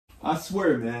I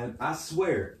swear, man. I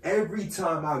swear. Every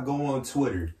time I go on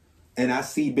Twitter and I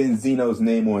see Benzino's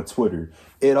name on Twitter,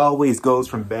 it always goes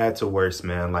from bad to worse,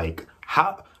 man. Like,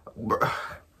 how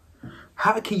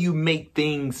can you make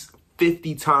things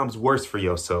 50 times worse for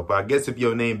yourself? I guess if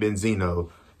your name Benzino,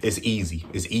 it's easy.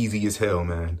 It's easy as hell,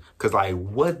 man. Because, like,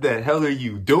 what the hell are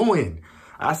you doing?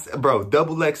 Bro,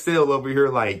 double XL over here,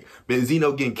 like,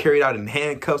 Benzino getting carried out in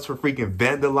handcuffs for freaking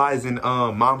vandalizing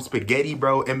Mom's Spaghetti,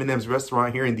 bro. Eminem's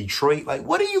restaurant here in Detroit. Like,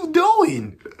 what are you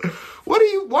doing? Why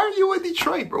are you in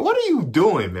Detroit, bro? What are you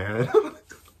doing, man?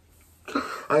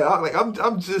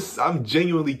 I'm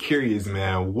genuinely curious,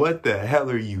 man. What the hell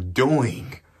are you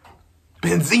doing?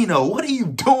 Benzino, what are you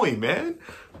doing, man?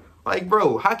 Like,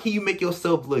 bro, how can you make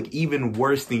yourself look even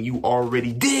worse than you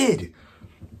already did?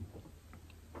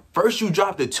 First, you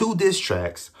dropped the 2 diss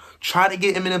tracks, try to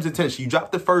get Eminem's attention. You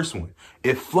dropped the first one.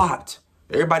 It flopped.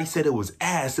 Everybody said it was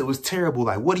ass. It was terrible.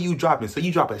 Like, what are you dropping? So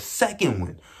you drop a second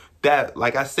one. That,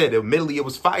 like I said, admittedly, it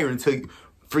was fire until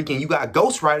freaking you got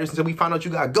ghostwriters. Until we found out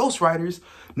you got ghostwriters.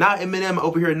 Now Eminem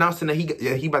over here announcing that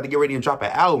he about to get ready and drop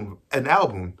an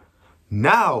album.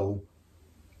 Now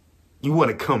you want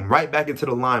to come right back into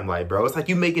the limelight, bro. It's like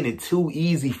you making it too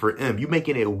easy for M. You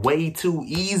making it way too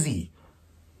easy.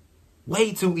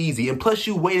 Way too easy. And plus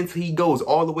you wait until he goes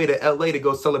all the way to LA to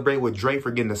go celebrate with Dre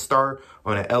for getting a star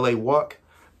on an LA walk.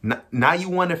 Now you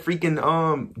want to freaking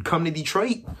come to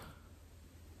Detroit?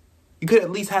 You could at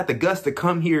least have the guts to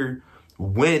come here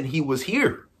when he was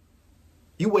here.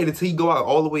 You waited until he go out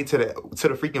all the way to the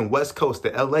freaking West Coast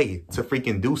to LA to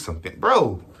freaking do something.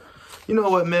 Bro, you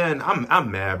know what, man?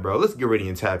 I'm mad, bro. Let's get ready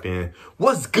and tap in.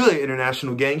 What's good,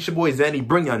 international gang? It's your boy Zanny.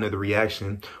 Bring you another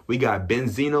reaction. We got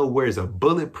Benzino wears a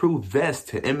bulletproof vest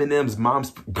to Eminem's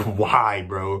why,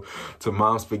 bro? To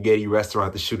Mom's Spaghetti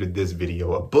restaurant to shoot this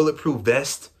video. A bulletproof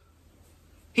vest?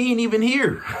 He ain't even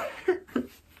here.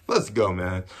 Let's go,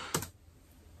 man.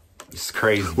 It's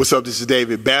crazy. What's up? This is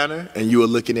David Banner, and you are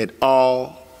looking at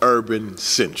All Urban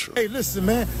Central. Hey, listen,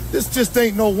 man. This just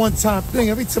ain't no one-time thing.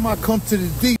 Every time I come to the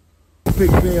D, Big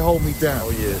Ben hold me down. Oh,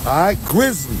 yeah. All right?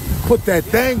 Grizzly, put that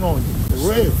thing on you. For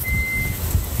real.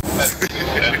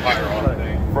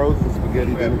 Frozen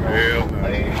spaghetti.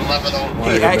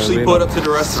 He actually pulled up to the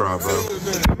restaurant, bro.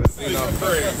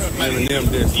 Eminem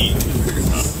this.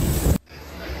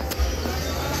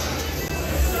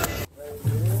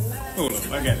 Hold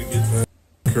up, I gotta get that.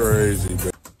 Crazy,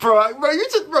 Bro,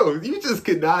 you just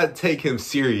could not take him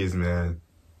serious, man.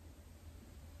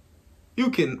 You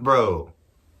can, bro.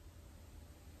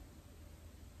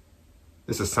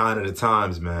 It's a sign of the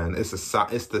times, man. It's the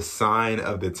sign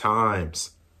of the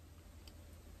times.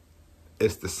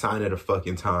 It's the sign of the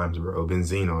fucking times, bro.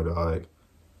 Benzino, dog.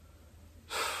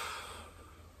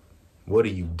 What are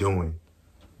you doing?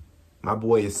 My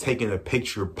boy is taking a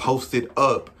picture posted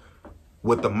up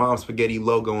with the Mom's Spaghetti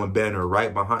logo and banner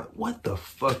right behind. What the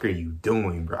fuck are you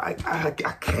doing, bro? I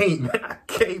can't, man. I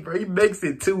can't, bro. He makes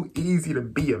it too easy to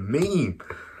be a meme.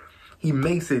 He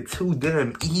makes it too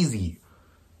damn easy.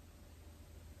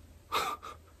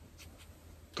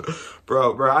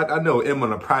 Bro, I know M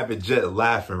on a private jet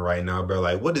laughing right now, bro.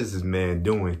 Like, what is this man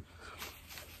doing?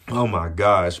 Oh my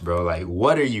gosh, bro. Like,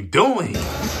 what are you doing?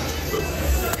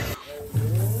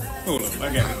 Hold up,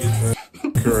 I gotta get that.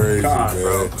 Crazy, God, man.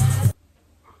 bro.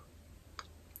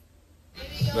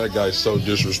 That guy's so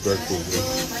disrespectful, bro.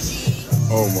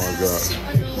 Oh my God.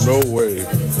 No way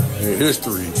in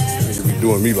history he could be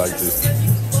doing me like this.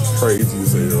 Crazy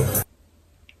as hell.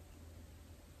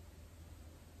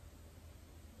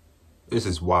 This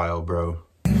is wild, bro.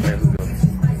 Let's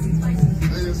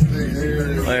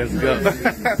go.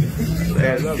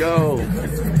 Let's go.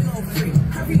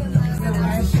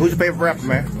 Who's your favorite rapper,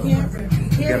 man?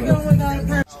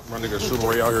 My nigga shooting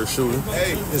way out here shooting.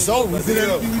 Hey, it's over. We did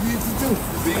everything we needed to do.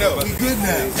 We good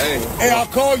now. Hey, I'll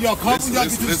call y'all. Call me, y'all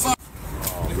get to the spot.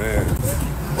 Oh, man.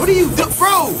 What are you doing,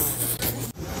 bro?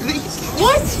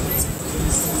 What?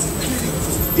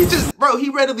 He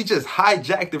readily just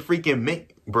hijacked the freaking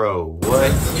mic. Bro,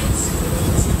 what?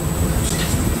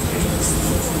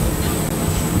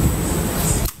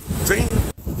 See?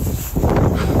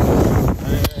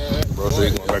 Bro, so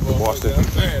he's going back to Boston.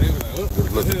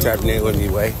 Look at tapping in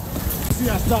anyway. See,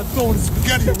 I start throwing the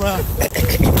spaghetti around.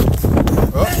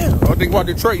 Don't think about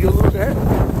Detroit, you'll lose that.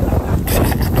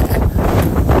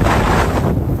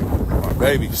 My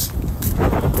babies.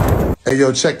 Hey,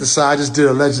 yo, check this out. I just did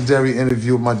a legendary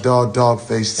interview with my dog,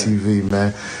 Dogface TV,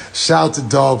 man. Shout out to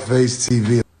Dogface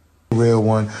TV, real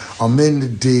one. I'm in the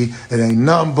D. It ain't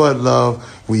nothing but love.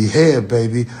 We here,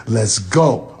 baby. Let's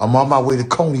go. I'm on my way to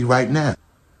Coney right now.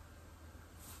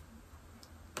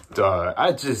 Dog,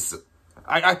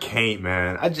 I can't,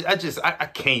 man. I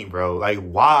can't, bro. Like,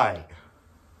 why?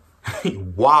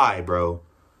 Why, bro?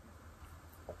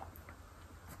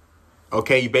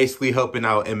 Okay, you basically helping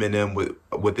out Eminem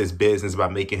with his business by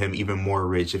making him even more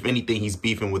rich. If anything, he's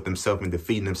beefing with himself and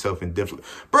defeating himself in different.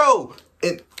 Bro,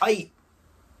 and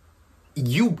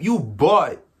you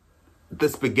bought the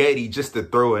spaghetti just to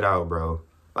throw it out, bro.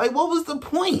 Like, what was the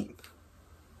point?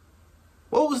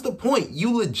 What was the point?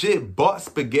 You legit bought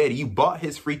spaghetti. You bought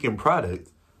his freaking product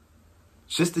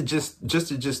just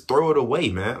to throw it away,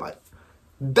 man. Like,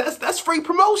 that's free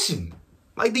promotion.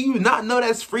 Like, do you not know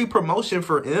that's free promotion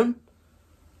for him?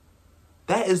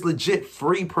 That is legit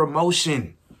free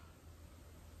promotion.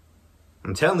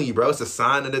 I'm telling you, bro, it's a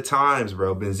sign of the times,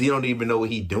 bro. Benzino don't even know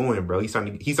what he doing, bro. He's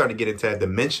starting to get into that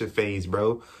dementia phase,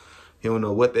 bro. He don't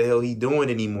know what the hell he doing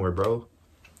anymore, bro.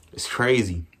 It's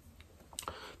crazy.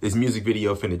 This music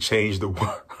video finna change the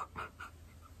world.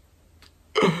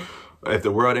 If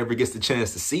the world ever gets the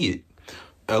chance to see it.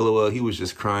 LOL, he was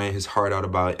just crying his heart out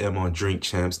about M on Drink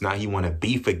Champs. Now he want to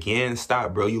beef again.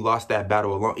 Stop, bro. You lost that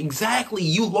battle alone. Exactly.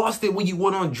 You lost it when you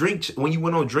went on Drink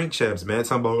Champs, man.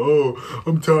 Talking about, oh,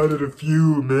 I'm tired of the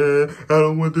feud, man. I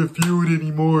don't want the feud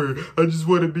anymore. I just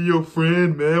want to be your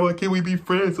friend, man. Why can't we be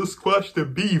friends? Let's squash the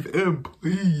beef, M,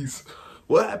 please.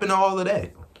 What happened to all of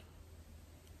that?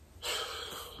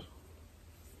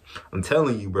 I'm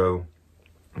telling you, bro.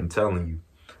 I'm telling you.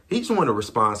 He just want a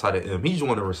response out of M. He just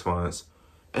want a response.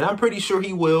 And I'm pretty sure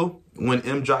he will. When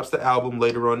M drops the album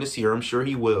later on this year, I'm sure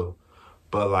he will.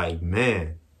 But like,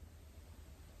 man,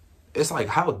 it's like,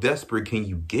 how desperate can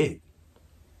you get?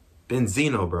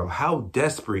 Benzino, bro, how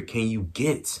desperate can you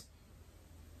get?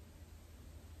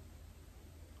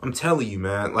 I'm telling you,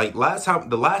 man. Like,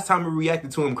 the last time we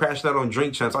reacted to him crashing out on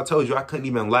Drink Champs, I told you I couldn't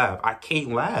even laugh. I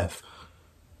can't laugh.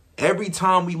 Every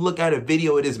time we look at a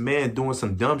video of this man doing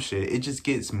some dumb shit, it just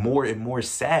gets more and more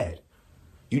sad.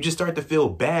 You just start to feel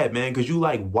bad, man, because you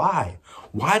like, why?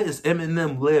 Why does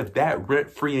Eminem live that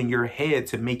rent-free in your head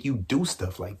to make you do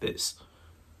stuff like this?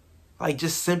 Like,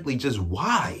 just simply, just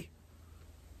why?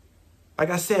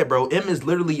 Like I said, bro, M is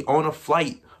literally on a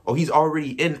flight, or he's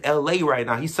already in LA right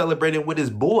now. He's celebrating with his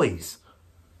boys.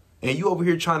 And you over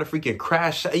here trying to freaking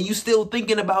crash, and you still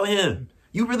thinking about him.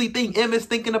 You really think M is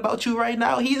thinking about you right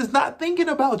now? He is not thinking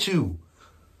about you.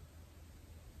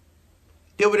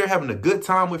 He over there having a good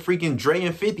time with freaking Dre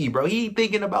and 50, bro. He ain't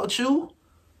thinking about you.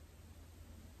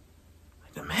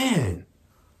 Like, man.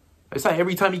 It's like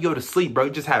every time you go to sleep, bro,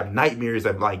 you just have nightmares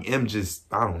of like M just,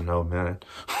 I don't know, man.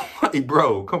 Like,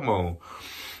 bro, come on.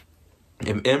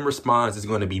 If M responds, it's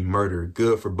going to be murder.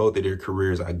 Good for both of their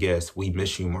careers, I guess. We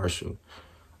miss you, Marshall.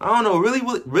 I don't know. Really,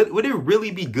 would it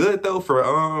really be good though for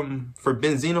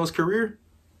Benzino's career?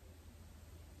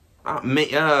 I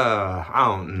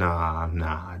don't. Nah.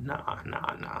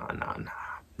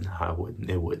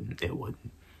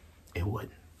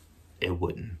 It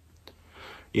wouldn't.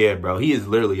 Yeah, bro. He is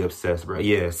literally obsessed, bro.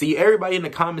 Yeah. See, everybody in the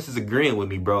comments is agreeing with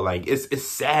me, bro. Like, it's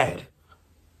sad.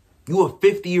 You a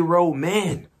 50-year-old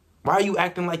man. Why are you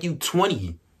acting like you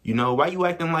 20? You know, why you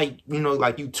acting like, you know,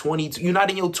 like you 20? You're not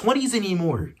in your 20s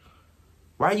anymore.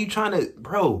 Why are you trying to,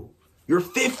 bro? You're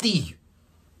 50.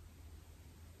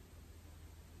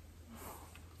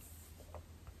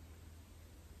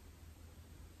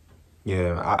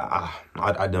 Yeah,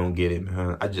 I don't get it,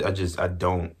 man. I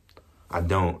don't.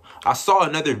 I saw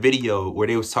another video where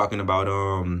they was talking about,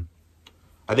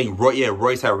 I think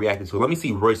Royce had reacted to it. Let me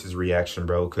see Royce's reaction,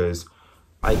 bro, because,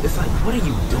 like, it's like, what are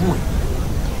you doing?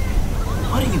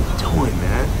 What are you doing,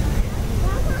 man?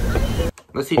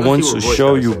 I want to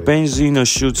show you Benzino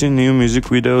shooting new music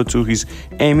video to his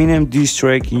Eminem diss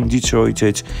track in Detroit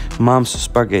at Mom's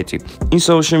Spaghetti. In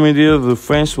social media, the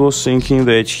fans was thinking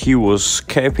that he was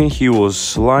capping, he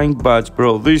was lying, but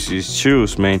bro, this is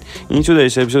truth, man. In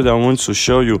today's episode, I want to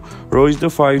show you Royce the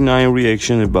 5'9"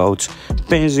 reaction about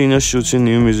Benzino shooting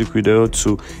new music video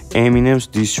to Eminem's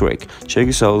diss track. Check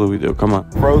this out the video, come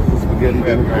on. Frozen spaghetti.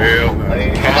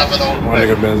 My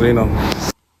nigga Benzino.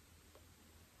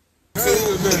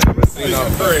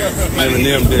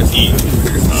 Eminem this.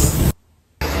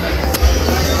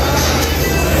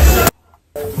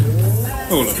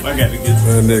 Hold up, I gotta get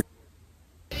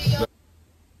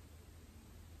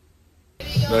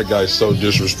That guy's so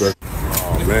disrespectful.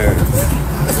 Oh man.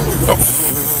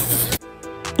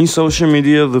 In social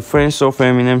media, the fans of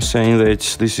Eminem saying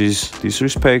that this is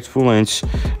disrespectful, and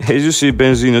as you see,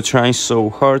 Benzino trying so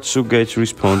hard to get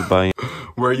responded by him.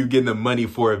 Where are you getting the money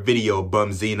for a video,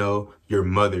 Bumzino? Your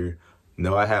mother.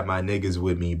 No, I have my niggas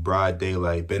with me. Broad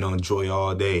daylight. Been on Joy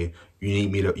all day. You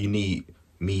need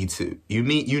You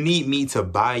need me to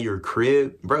buy your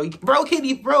crib, bro. Can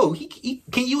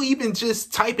you even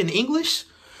just type in English?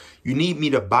 You need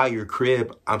me to buy your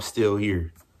crib. I'm still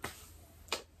here.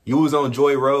 You was on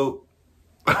Joy Road,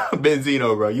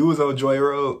 Benzino, bro. You was on Joy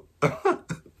Road.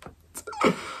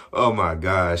 Oh my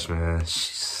gosh, man.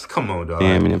 Come on, dog.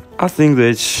 Eminem. I think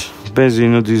that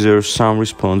Benzino deserves some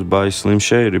response by Slim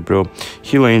Shady, bro.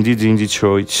 He landed in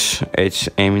Detroit at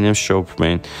Eminem's shop,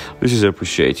 man. This is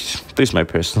appreciated. This is my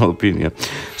personal opinion.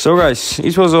 So, guys,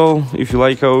 it was all. If you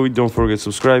like our video, don't forget to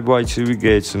subscribe, YTV,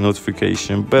 get the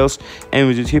notification bells,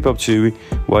 and visit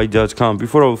hiphoptv.com.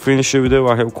 Before I finish the video,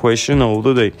 I have a question of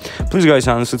the day. Please, guys,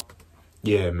 answer.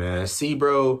 Yeah, man. See,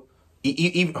 bro.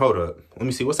 Hold up. Let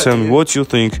me see. What's that? Tell me what you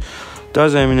think.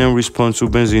 Does Eminem respond to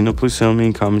Benzino? Please tell me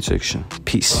in comment section.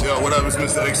 Peace. Yo, what up? It's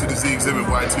Mr. X to the Z Exhibit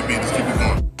YTB. Just keep it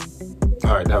going.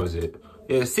 All right, that was it.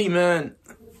 Yeah, see, man.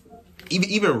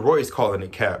 Even Royce calling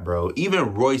it cap, bro.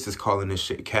 Even Royce is calling this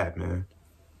shit cap, man.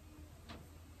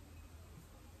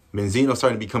 Benzino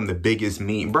starting to become the biggest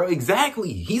meme, bro.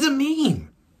 Exactly. He's a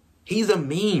meme. He's a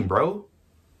meme, bro.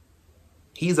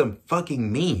 He's a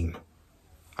fucking meme.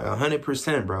 Like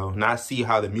 100%, bro. Now I see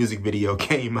how the music video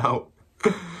came out.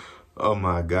 Oh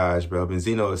my gosh, bro.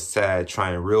 Benzino is sad,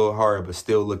 trying real hard, but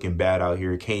still looking bad out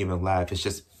here. Can't even laugh. It's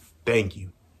just, thank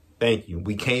you. Thank you.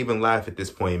 We can't even laugh at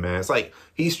this point, man. It's like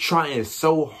he's trying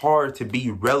so hard to be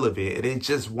relevant, and it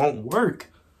just won't work.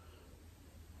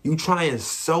 You trying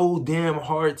so damn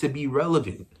hard to be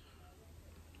relevant.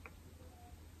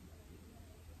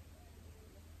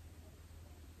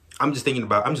 I'm thinking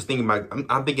back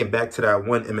to that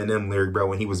one Eminem lyric, bro,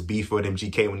 when he was beefing with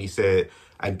MGK, when he said,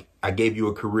 I gave you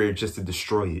a career just to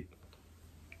destroy it.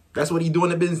 That's what he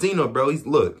doing to Benzino, bro.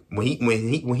 Look, when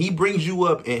he brings you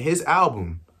up in his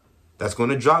album, that's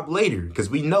gonna drop later,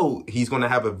 because we know he's gonna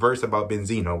have a verse about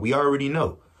Benzino. We already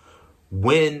know.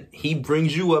 When he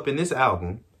brings you up in this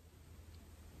album,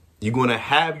 you're gonna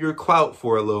have your clout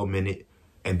for a little minute,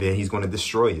 and then he's gonna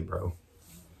destroy it, bro.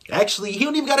 Actually, he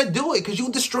don't even gotta do it, because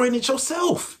you destroying it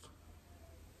yourself.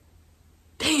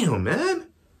 Damn, man.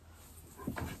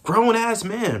 Grown ass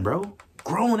man, bro.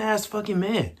 Grown ass fucking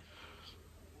man.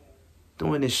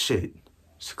 Doing this shit.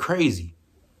 It's crazy.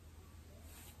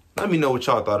 Let me know what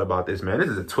y'all thought about this, man. This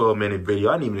is a 12-minute video.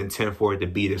 I didn't even intend for it to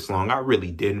be this long. I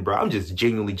really didn't, bro. I'm just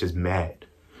genuinely just mad.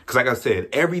 Because like I said,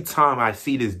 every time I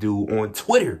see this dude on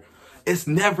Twitter, it's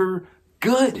never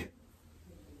good.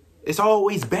 It's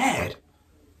always bad.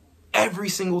 Every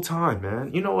single time,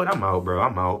 man. You know what? I'm out, bro.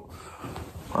 I'm out,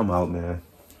 man.